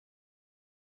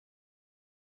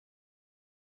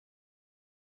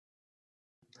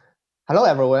Hello,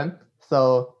 everyone.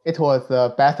 So it was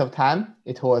the best of time.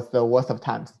 It was the worst of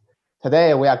times.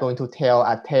 Today, we are going to tell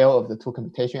a tale of the two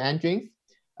computation engines.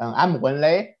 I'm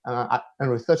Wenlei, a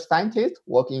research scientist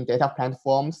working in data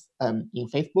platforms in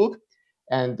Facebook.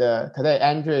 And today,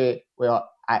 I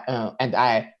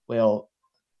will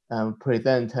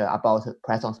present about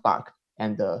Presto Spark.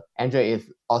 And Andre is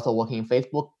also working in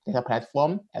Facebook data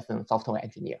platform as a software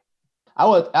engineer. I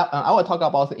will talk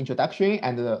about the introduction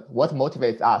and what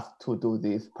motivates us to do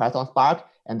this Presto Spark,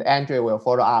 and Andre will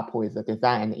follow up with the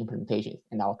design and implementation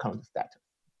and our current status.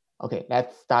 Okay,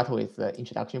 let's start with the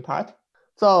introduction part.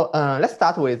 So let's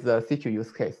start with the CQ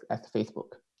use case at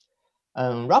Facebook.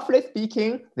 Roughly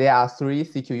speaking, there are three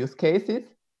CQ use cases.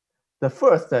 The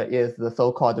first is the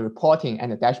so-called reporting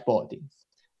and dashboarding.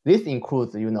 This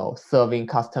includes, serving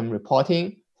custom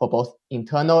reporting for both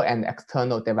internal and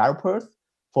external developers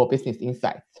for business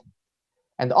insights.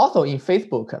 And also in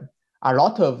Facebook, a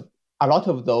lot of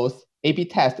those A/B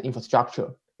test infrastructure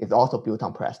is also built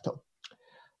on Presto.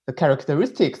 The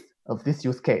characteristics of this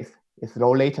use case is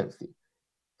low latency.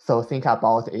 So think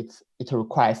about it, it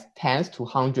requires tens to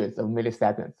hundreds of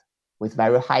milliseconds with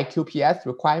very high QPS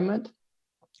requirement.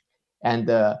 And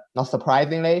not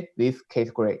surprisingly, this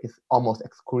category is almost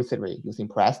exclusively using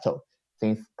Presto,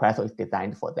 since Presto is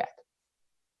designed for that.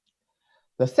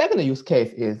 The second use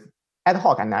case is ad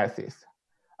hoc analysis.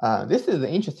 This is an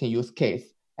interesting use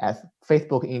case as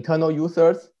Facebook internal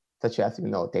users, such as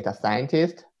data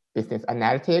scientists, business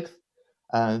analytics,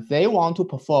 they want to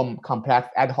perform complex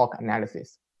ad hoc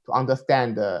analysis to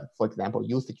understand, for example,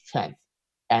 usage trends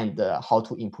and how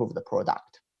to improve the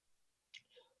product.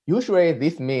 Usually,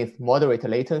 this means moderate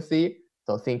latency,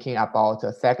 so thinking about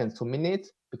seconds to minutes,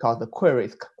 because the query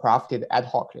is crafted ad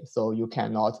hocly, so you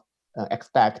cannot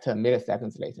expect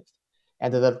milliseconds latency.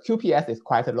 And the QPS is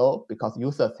quite low because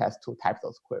users have to type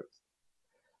those queries.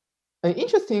 An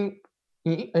interesting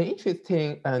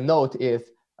note is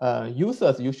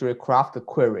users usually craft the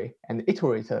query and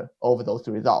iterate over those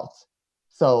results.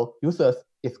 So users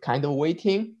is kind of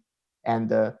waiting, and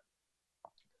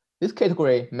this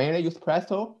category mainly use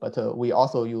Presto, but we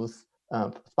also use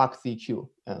Spark CQ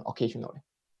occasionally.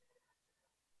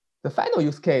 The final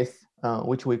use case,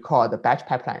 which we call the batch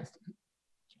pipelines,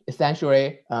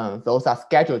 essentially those are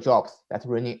scheduled jobs that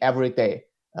running every day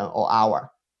or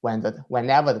hour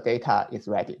whenever the data is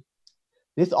ready.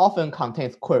 This often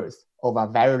contains queries over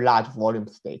very large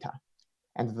volumes of data,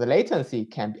 and the latency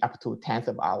can be up to tens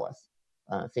of hours,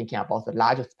 thinking about the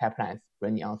largest pipelines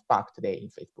running on Spark today in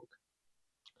Facebook.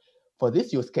 For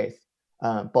this use case,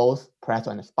 both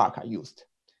Presto and Spark are used.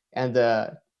 And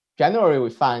generally, we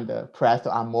find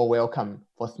Presto are more welcome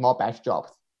for small batch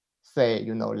jobs, say,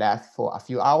 last for a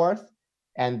few hours,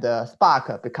 and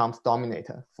Spark becomes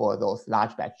dominator for those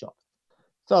large batch jobs.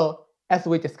 So as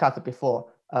we discussed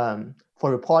before,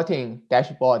 for reporting,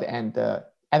 dashboard, and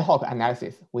ad hoc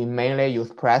analysis, we mainly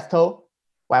use Presto,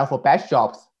 while for batch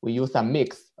jobs, we use a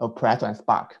mix of Presto and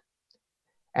Spark.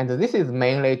 And this is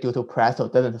mainly due to Presto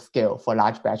doesn't scale for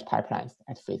large batch pipelines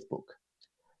at Facebook.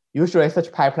 Usually such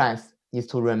pipelines need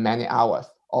to run many hours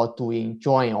or doing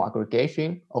join or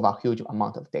aggregation of a huge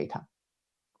amount of data.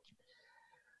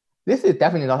 This is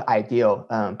definitely not ideal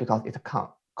because it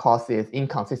causes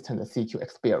inconsistent CQ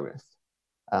experience.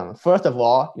 First of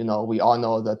all, we all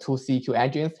know the two CQ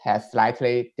engines have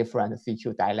slightly different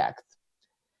CQ dialects.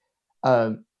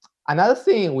 Another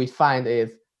thing we find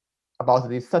is about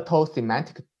the subtle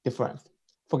semantic difference.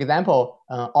 For example,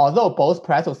 although both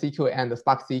Presto CQ and the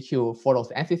Spark CQ follows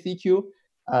ANSI CQ,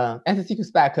 ANSI CQ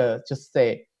spec just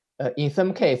say, in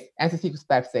some case, ANSI CQ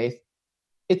spec says,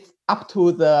 it's up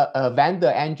to the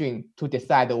vendor engine to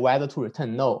decide whether to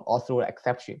return null or throw an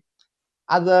exception.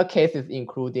 Other cases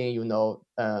including,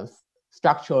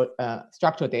 structural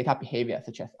data behavior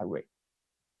such as array.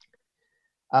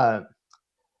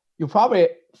 You probably,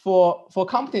 for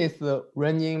companies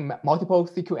running multiple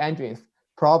CQ engines,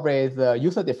 probably the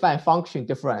user-defined function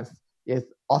difference is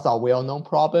also a well-known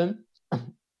problem.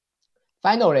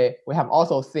 Finally, we have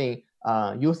also seen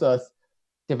users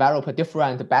develop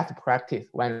different best practice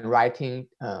when writing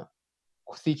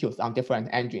CQs on different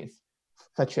engines,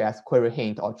 such as query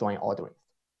hint or join ordering.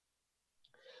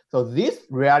 So this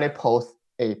really poses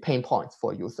a pain point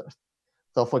for users.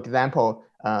 So for example,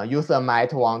 user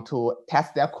might want to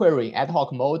test their query in ad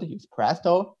hoc mode, use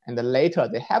Presto, and then later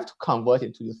they have to convert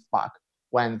it to use Spark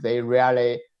when they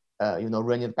really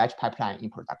run a batch pipeline in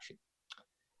production.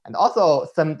 And also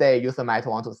someday user might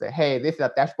want to say, hey, this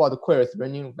dashboard query is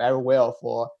running very well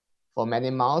for many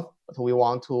months, but we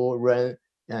want to run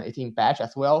it in batch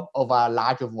as well over a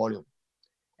larger volume.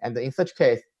 And in such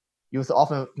case, users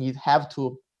often have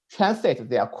to translate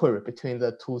their query between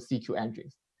the two CQ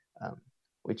engines,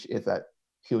 which is a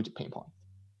huge pain point.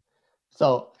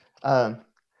 So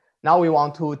now we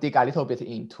want to dig a little bit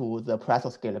into the Presto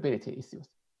scalability issues.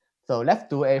 So let's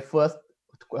do a first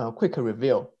quick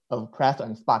review of Presto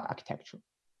and Spark architecture.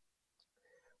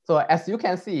 So as you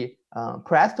can see,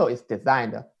 Presto is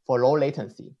designed for low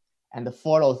latency and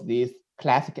follows this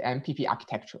classic MPP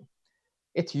architecture.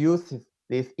 It uses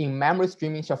this in-memory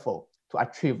streaming shuffle to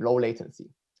achieve low latency.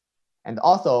 And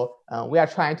also, we are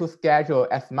trying to schedule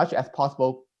as much as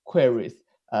possible queries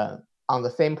on the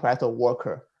same Presto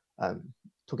worker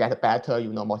to get a better,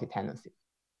 multi-tenancy.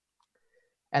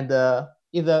 And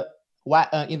in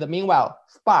the meanwhile,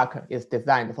 Spark is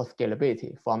designed for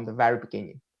scalability from the very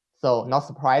beginning. So not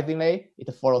surprisingly,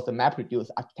 it follows the MapReduce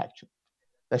architecture.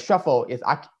 The shuffle is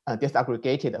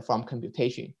disaggregated from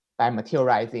computation by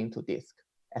materializing to disk,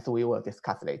 as we will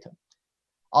discuss later.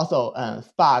 Also,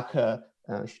 Spark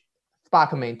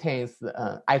maintains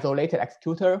isolated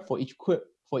executor for each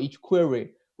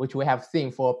query, which we have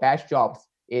seen for batch jobs.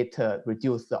 It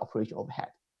reduces the operation overhead.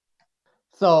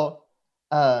 So,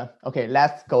 okay,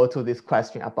 let's go to this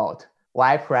question about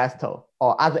why Presto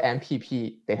or other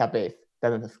MPP database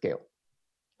doesn't scale.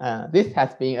 This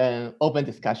has been an open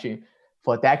discussion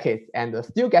for decades and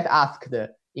still get asked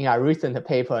in a recent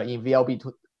paper in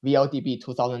VLDB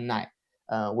 2009,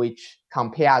 which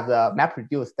compares the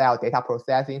MapReduce style data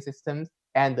processing systems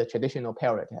and the traditional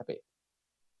parallel database.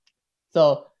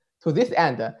 So to this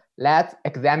end, let's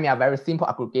examine a very simple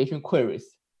aggregation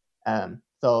queries.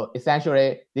 So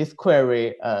essentially, this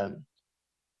query goes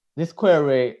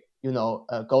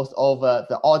over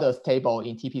the orders table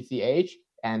in TPCH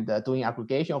and doing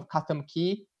aggregation of custom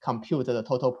key, compute the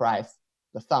total price,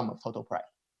 the sum of total price.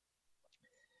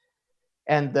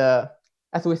 And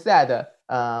as we said,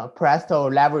 Presto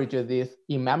leverages this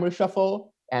in-memory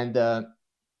shuffle. And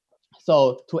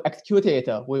so to execute it,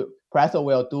 Presto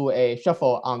will do a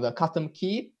shuffle on the custom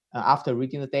key after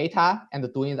reading the data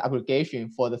and doing the aggregation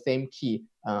for the same key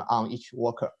on each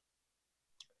worker.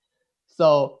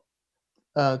 So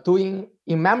doing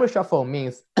in-memory shuffle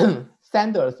means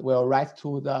senders will write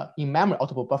to the in-memory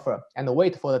output buffer and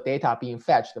wait for the data being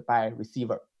fetched by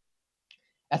receiver.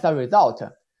 As a result,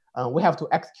 we have to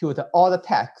execute all the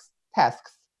tasks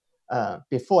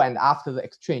before and after the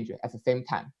exchange at the same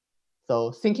time.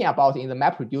 So thinking about in the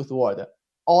MapReduce world,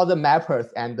 all the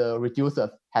mappers and the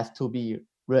reducers has to be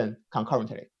run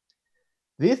concurrently.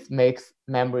 This makes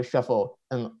memory shuffle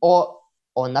an all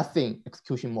or nothing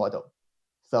execution model.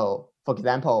 So for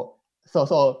example,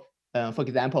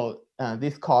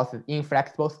 this causes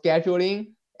inflexible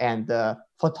scheduling, and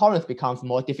for torrents becomes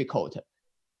more difficult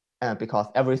because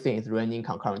everything is running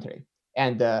concurrently.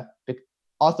 And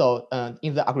also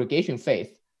in the aggregation phase,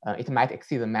 it might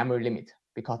exceed the memory limit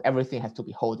because everything has to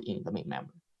be held in the main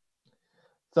memory.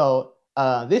 So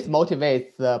this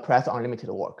motivates the Presto Unlimited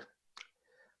work.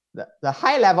 The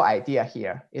high-level idea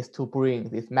here is to bring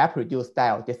this MapReduce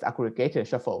style disaggregated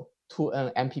shuffle to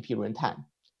an MPP runtime.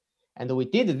 And we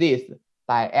did this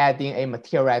by adding a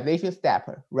materialization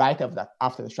step right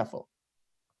after the shuffle.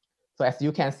 So as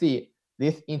you can see,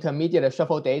 this intermediate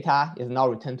shuffle data is now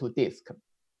returned to disk.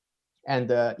 And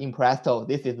in Presto,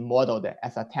 this is modeled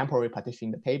as a temporary partition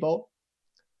in the table.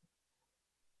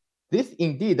 This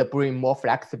indeed brings more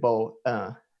flexible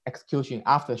execution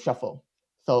after shuffle.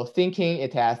 So thinking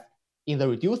it as in the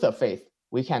reducer phase,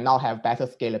 we can now have better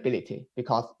scalability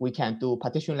because we can do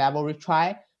partition level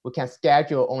retry. We can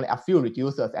schedule only a few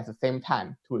reducers at the same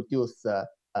time to reduce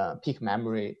peak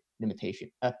memory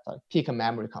limitation, peak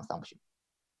memory consumption.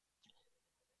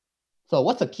 So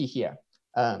what's the key here?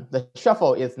 The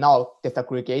shuffle is now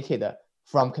disaggregated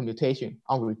from computation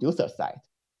on the reducer side.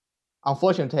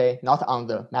 Unfortunately, not on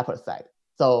the mapper side.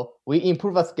 So we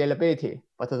improve the scalability,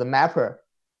 but the mapper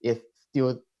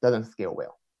still doesn't scale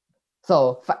well.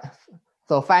 So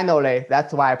finally,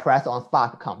 that's why Presto on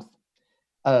Spark comes.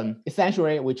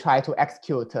 Essentially, we try to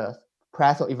execute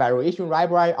Presto evaluation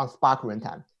library on Spark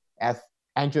runtime, as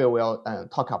Andrew will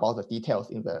talk about the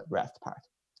details in the rest part.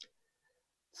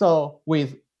 So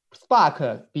with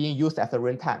Spark being used as a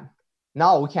runtime,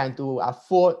 now we can do a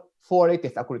fully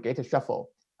disaggregated shuffle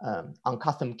on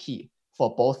custom key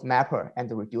for both mapper and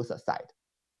the reducer side.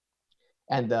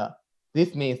 And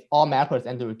this means all mappers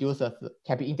and the reducers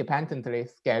can be independently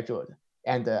scheduled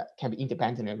and can be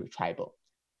independently retriable.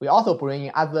 We also bring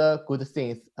in other good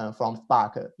things from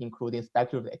Spark, including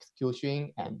speculative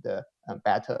execution and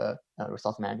better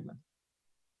resource management.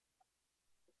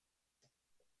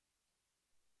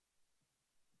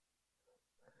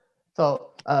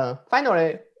 So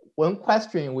finally, one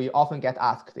question we often get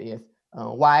asked is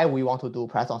why we want to do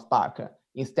Presto on Spark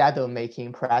instead of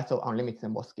making Presto Unlimited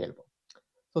more scalable?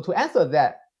 So to answer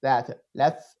that,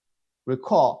 let's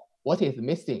recall what is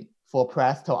missing for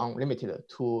Presto Unlimited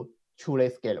to truly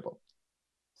scalable.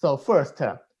 So first,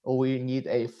 we need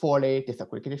a fully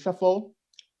disaggregated shuffle.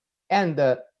 And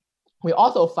we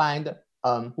also find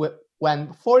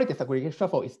when fully disaggregated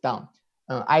shuffle is done,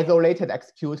 isolated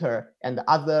executor and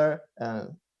other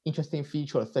interesting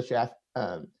features such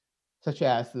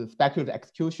as speculative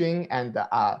execution and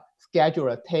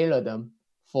scheduler tailored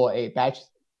for a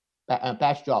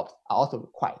batch jobs are also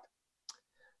required.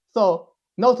 So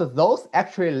note that those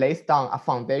actually lays down a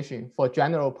foundation for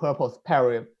general purpose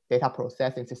parallel data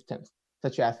processing systems,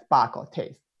 such as Spark or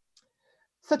TACE.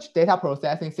 Such data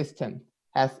processing system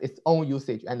has its own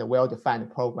usage and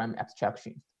well-defined program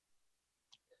abstractions.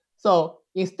 So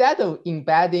instead of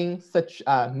embedding such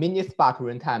a mini Spark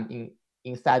runtime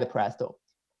inside Presto,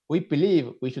 we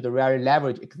believe we should really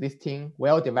leverage existing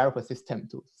well-developed system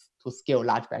to scale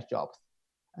large batch jobs.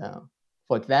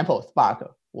 For example,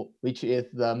 Spark, which is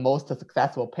the most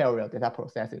successful parallel data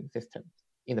processing system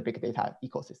in the big data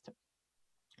ecosystem.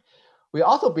 We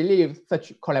also believe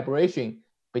such collaboration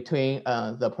between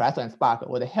the Presto and Spark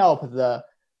would help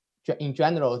in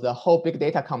general, the whole big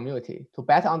data community to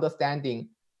better understanding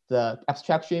the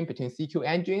abstraction between CQ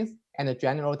engines and the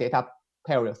general data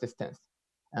parallel systems,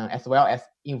 as well as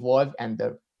involve and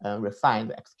refine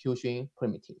the execution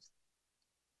primitives.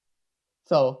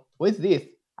 So with this,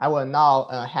 I will now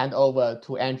hand over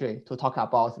to Andre to talk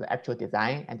about the actual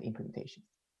design and implementation.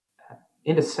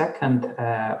 In the second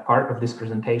part of this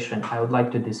presentation, I would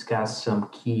like to discuss some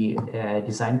key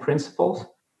design principles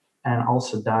and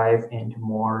also dive into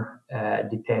more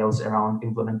details around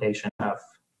implementation of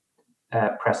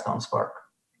Presto on Spark.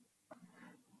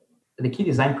 The key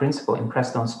design principle in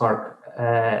Presto on Spark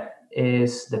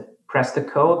is that Presto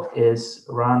code is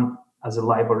run as a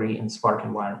library in Spark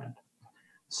environment.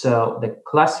 So the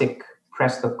classic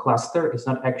Presto cluster is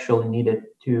not actually needed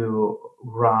to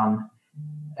run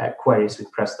queries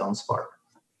with Presto on Spark.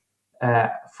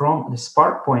 From the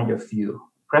Spark point of view,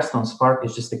 Presto on Spark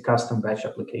is just a custom batch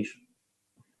application.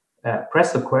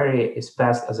 Presto query is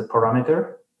passed as a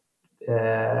parameter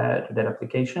to that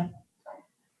application.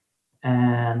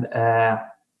 And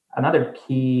another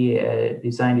key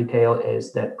design detail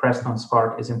is that Presto on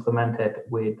Spark is implemented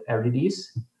with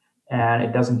RDDs, and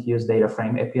it doesn't use data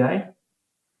frame API.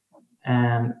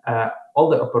 And all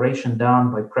the operation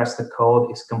done by Presto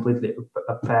code is completely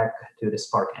opaque to the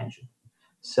Spark engine.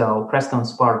 So Presto on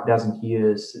Spark doesn't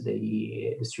use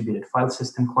the distributed file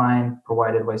system client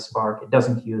provided by Spark. It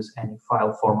doesn't use any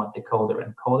file format decoder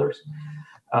and coders.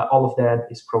 All of that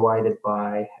is provided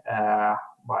by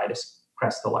this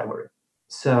Presto library.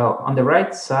 So on the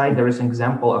right side, there is an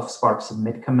example of Spark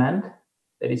submit command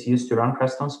that is used to run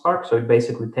Presto on Spark. So it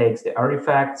basically takes the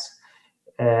artifacts,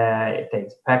 it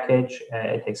takes package,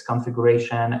 it takes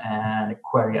configuration, and a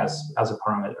query as a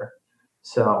parameter.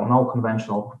 So no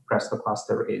conventional Presto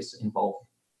cluster is involved.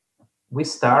 We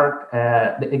start,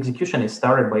 the execution is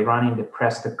started by running the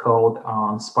Presto code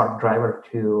on Spark driver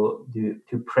to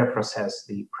pre-process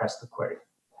the Presto query.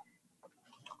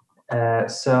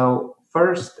 So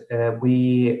first,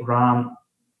 we run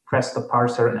Presto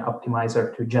parser and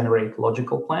optimizer to generate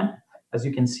logical plan. As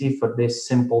you can see, for this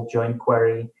simple join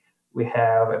query, we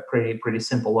have a pretty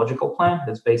simple logical plan.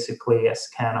 That's basically a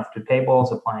scan of two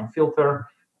tables, applying filter,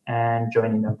 and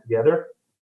joining them together.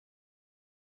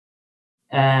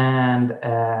 And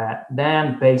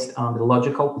then based on the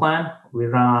logical plan, we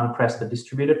run Presto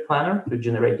distributed planner to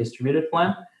generate distributed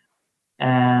plan.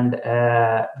 And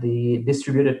the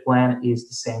distributed plan is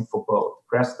the same for both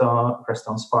Presto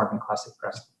on Spark, and classic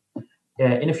Presto.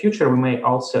 In the future, we may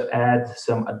also add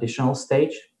some additional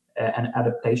stage, an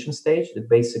adaptation stage that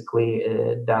basically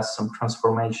does some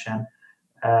transformation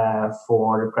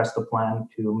for the Presto plan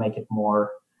to make it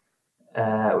more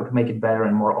to make it better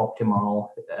and more optimal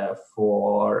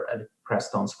for a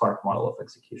Presto on Spark model of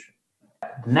execution.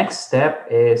 The next step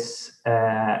is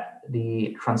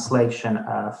the translation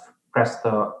of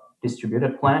Presto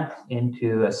distributed plan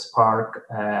into a Spark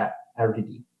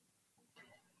RDD.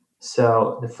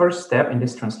 So the first step in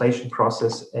this translation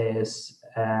process is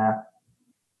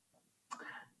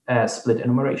split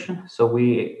enumeration. So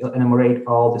we enumerate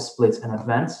all the splits in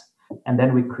advance, and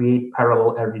then we create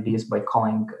parallel RDDs by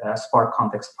calling Spark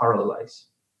context parallelize.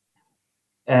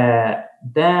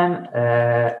 Then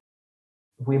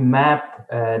we map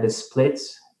the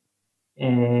splits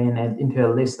into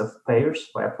a list of pairs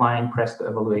by applying Presto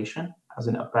evaluation as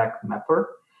an opaque mapper.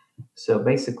 So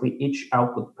basically, each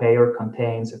output pair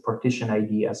contains a partition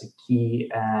ID as a key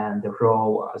and the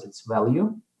row as its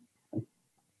value.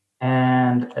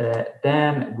 And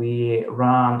then we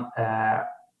run,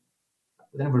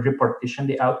 then we repartition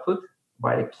the output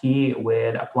by the key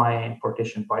with applying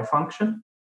partition by function.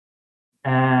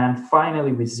 And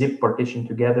finally, we zip partition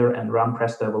together and run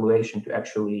Presto evaluation to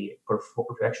actually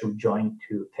join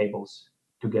two tables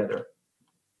together.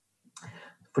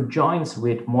 For joins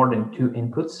with more than 2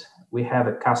 inputs, we have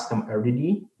a custom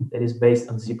RDD that is based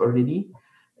on zip RDD.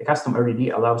 A custom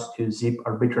RDD allows to zip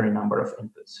arbitrary number of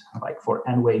inputs, like for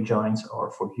n-way joins or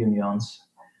for unions,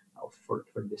 for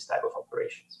this type of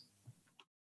operations.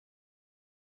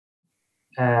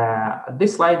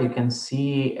 This slide, you can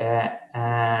see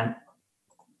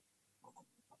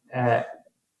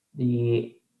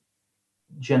the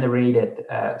generated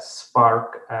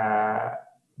Spark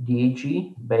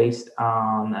DAG based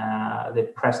on the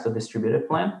Presto distributed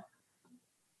plan.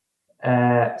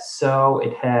 So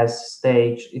it has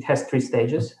 3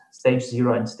 stages. Stage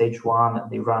 0 and stage 1,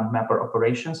 they run mapper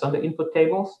operations on the input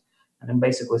tables, and then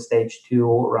basically stage 2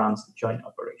 runs the join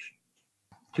operation.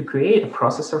 To create a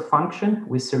processor function,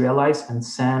 we serialize and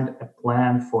send a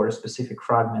plan for a specific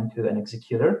fragment to an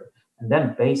executor. And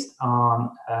then based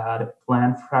on the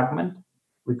plan fragment,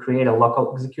 we create a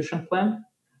local execution plan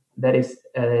that is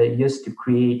used to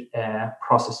create a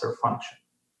processor function.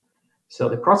 So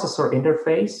the processor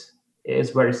interface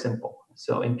is very simple.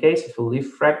 So in case of a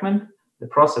leaf fragment, the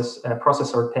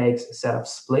processor takes a set of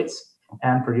splits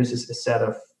and produces a set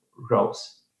of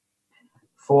rows.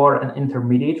 For an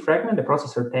intermediate fragment, the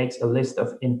processor takes a list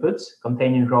of inputs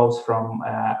containing rows from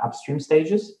upstream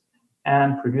stages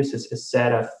and produces a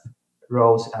set of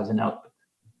rows as an output.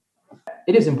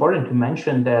 It is important to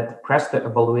mention that Presto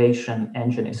evaluation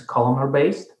engine is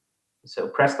columnar-based. So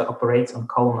Presto operates on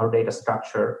columnar data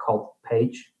structure called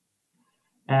page.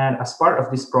 And as part of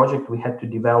this project, we had to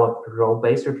develop a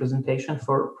row-based representation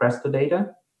for Presto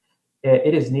data.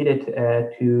 It is needed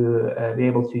to be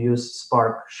able to use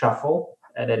Spark Shuffle,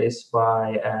 that is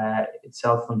by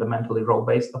itself fundamentally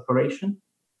row-based operation.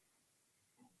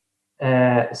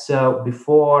 So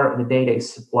before the data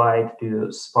is supplied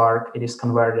to Spark, it is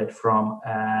converted from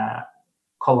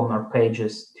columnar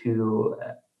pages to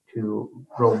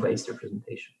row-based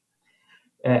representation.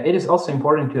 It is also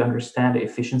important to understand the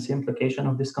efficiency implication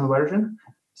of this conversion.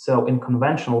 So in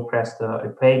conventional Presto, a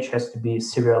page has to be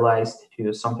serialized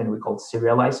to something we call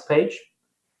serialized page.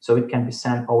 So it can be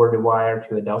sent over the wire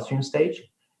to a downstream stage.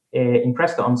 In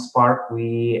Presto on Spark,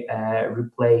 we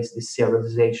replace the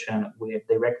serialization with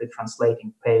directly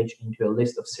translating page into a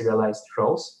list of serialized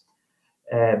rows.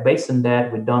 Based on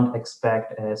that, we don't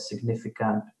expect a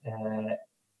significant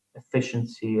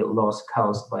efficiency loss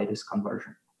caused by this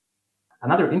conversion.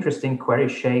 Another interesting query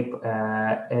shape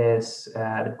is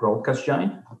the broadcast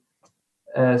join.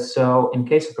 So in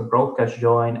case of a broadcast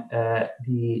join,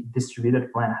 the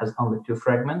distributed plan has only 2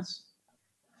 fragments.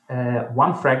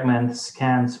 One fragment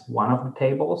scans one of the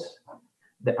tables.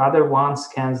 The other one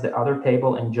scans the other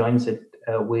table and joins it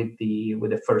with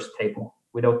the first table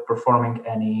without performing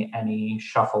any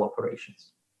shuffle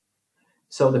operations.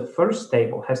 So the first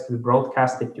table has to be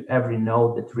broadcasted to every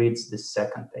node that reads the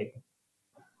second table.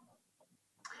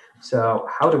 So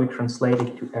how do we translate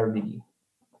it to RDD?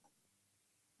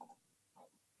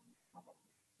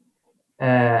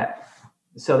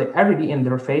 So the RDD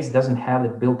interface doesn't have the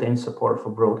built-in support for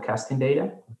broadcasting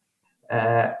data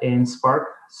in Spark.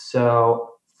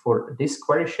 So for these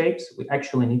query shapes, we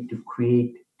actually need to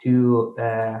create two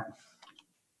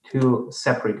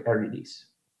separate RDDs.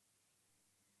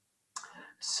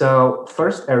 So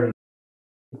first RDD,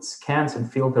 it scans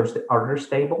and filters the orders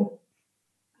table,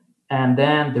 and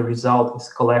then the result is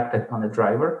collected on a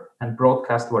driver, and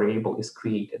broadcast variable is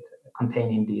created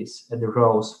containing the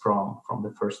rows from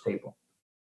the first table.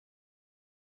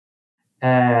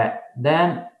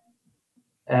 Then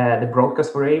the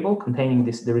broadcast variable containing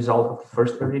the result of the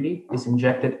first RDD is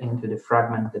injected into the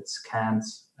fragment that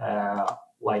scans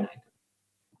line item.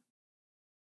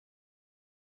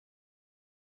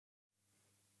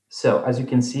 So as you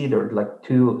can see, there are like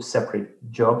 2 separate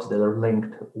jobs that are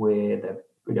linked with a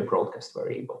broadcast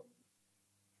variable.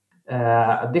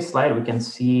 At this slide, we can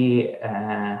see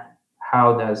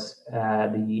how does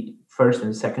the first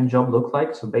and the second job look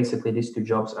like. So basically, these 2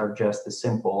 jobs are just a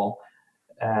simple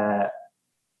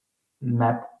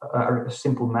map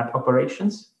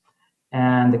operations,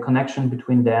 and the connection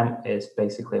between them is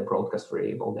basically a broadcast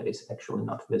variable that is actually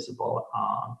not visible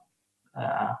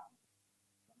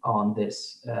on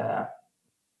this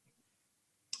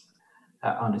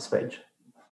page.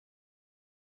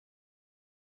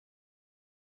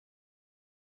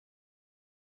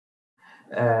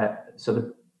 So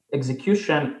the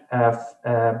execution of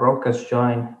broadcast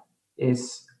join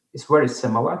is is very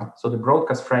similar. So the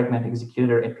broadcast fragment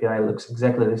executor API looks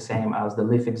exactly the same as the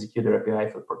leaf executor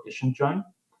API for partition join.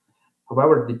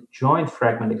 However, the join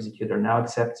fragment executor now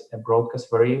accepts a broadcast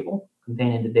variable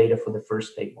containing the data for the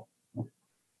first table.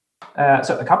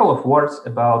 So a couple of words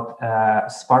about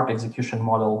Spark execution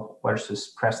model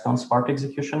versus Presto Spark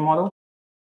execution model.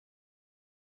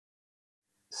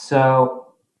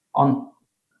 So on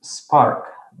Spark,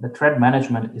 the thread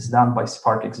management is done by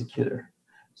Spark executor.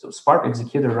 So Spark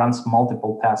executor runs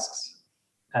multiple tasks,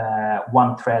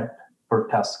 one thread per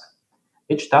task.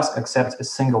 Each task accepts a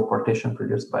single partition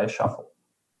produced by a shuffle.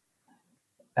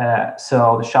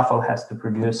 So the shuffle has to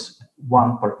produce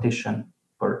one partition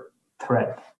per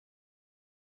thread.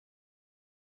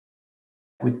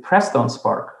 With Presto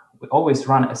Spark, we always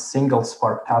run a single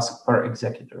Spark task per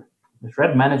executor. The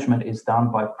thread management is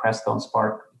done by Presto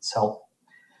Spark itself.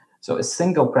 So a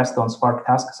single Presto Spark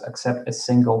task accepts a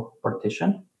single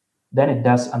partition. Then it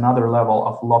does another level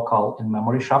of local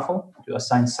in-memory shuffle to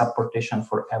assign subpartition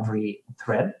for every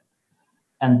thread.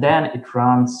 And then it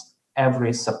runs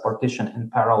every subpartition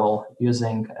in parallel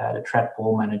using the thread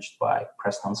pool managed by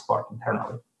Presto Spark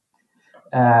internally.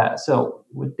 So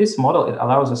with this model, it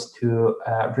allows us to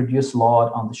reduce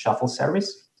load on the shuffle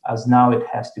service, as now it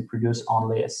has to produce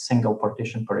only a single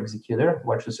partition per executor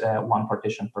versus one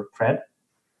partition per thread.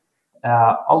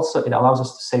 Also, it allows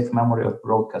us to save memory of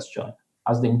broadcast join,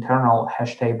 as the internal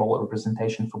hash table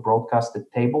representation for broadcasted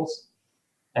tables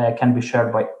can be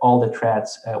shared by all the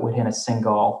threads within a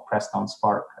single Presto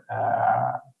Spark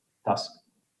task.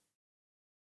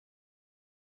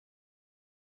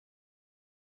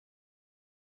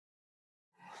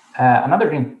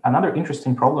 Another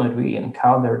interesting problem that we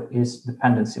encountered is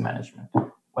dependency management.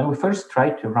 When we first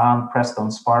tried to run Presto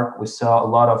Spark, we saw a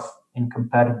lot of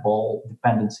incompatible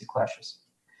dependency clashes.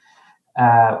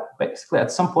 Basically,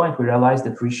 at some point, we realized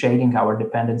that reshading our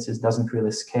dependencies doesn't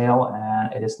really scale,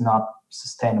 and it is not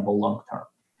sustainable long-term.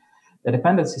 The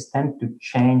dependencies tend to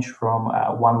change from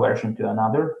one version to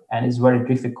another, and it's very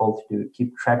difficult to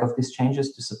keep track of these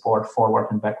changes to support forward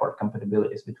and backward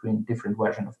compatibilities between different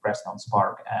versions of Presto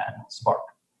Spark and Spark.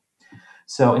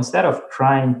 So instead of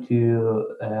trying to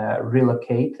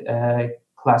relocate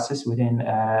classes within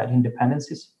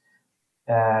dependencies,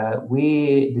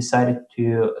 we decided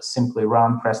to simply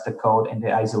run Presto code in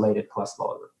the isolated class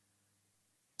loader.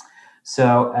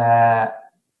 So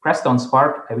Presto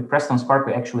Spark, with Presto Spark,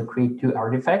 we actually create two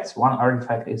artifacts. One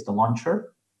artifact is the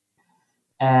launcher,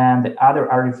 and the other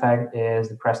artifact is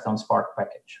the Presto Spark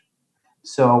package.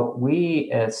 So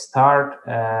we start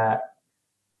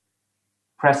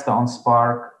Presto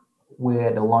Spark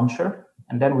with the launcher,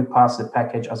 and then we pass the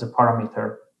package as a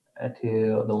parameter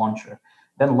to the launcher.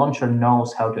 Then launcher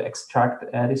knows how to extract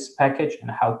this package and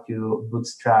how to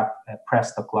bootstrap a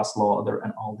Presto class loader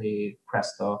and all the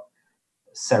Presto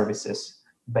services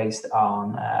based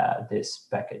on this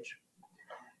package.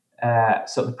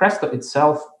 So the Presto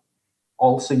itself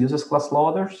also uses class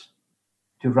loaders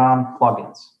to run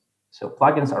plugins. So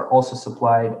plugins are also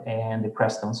supplied in the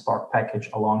Presto Spark package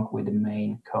along with the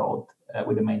main code,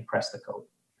 with the main Presto code.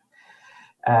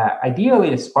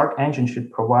 Ideally, the Spark engine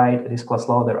should provide this class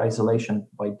loader isolation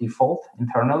by default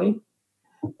internally,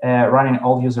 running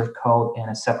all user code in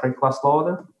a separate class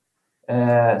loader.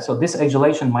 So this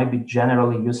isolation might be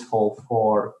generally useful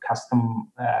for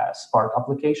custom Spark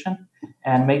application,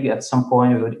 and maybe at some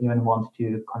point we would even want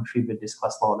to contribute this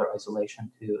class loader isolation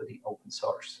to the open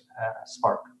source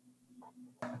Spark.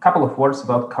 A couple of words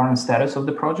about current status of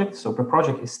the project. So the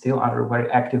project is still under very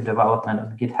active development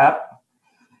on GitHub.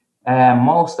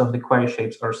 Most of the query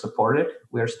shapes are supported.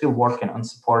 We are still working on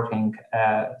supporting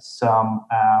some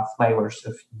flavors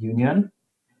of Union.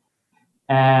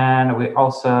 And we're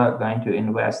also going to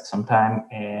invest some time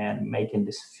in making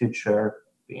this feature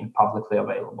being publicly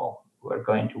available. We're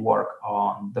going to work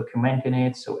on documenting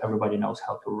it so everybody knows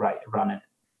how to run it.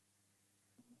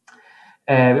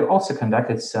 We also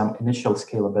conducted some initial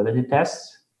scalability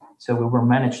tests. So we were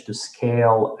managed to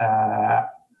scale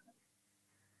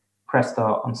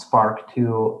Presto on Spark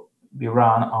to be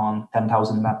run on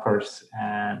 10,000 mappers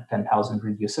and 10,000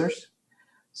 reducers.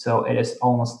 So it is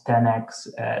almost 10x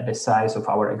the size of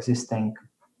our existing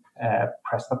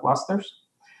Presto clusters.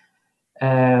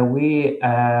 We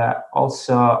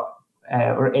also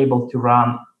were able to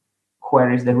run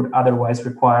queries that would otherwise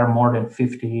require more than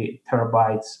 50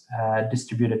 terabytes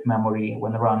distributed memory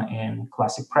when run in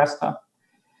classic Presto.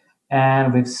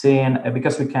 And we've seen,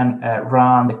 because we can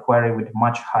run the query with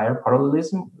much higher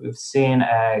parallelism, we've seen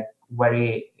a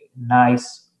very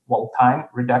nice wall time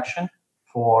reduction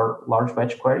for large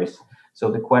batch queries. So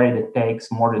the query that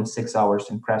takes more than 6 hours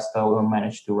in Presto will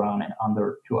manage to run in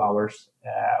under 2 hours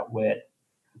with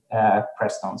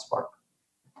Presto and Spark.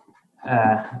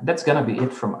 That's going to be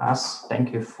it from us.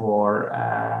 Thank you for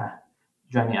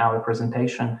joining our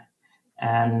presentation.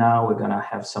 And now we're going to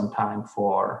have some time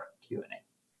for Q&A.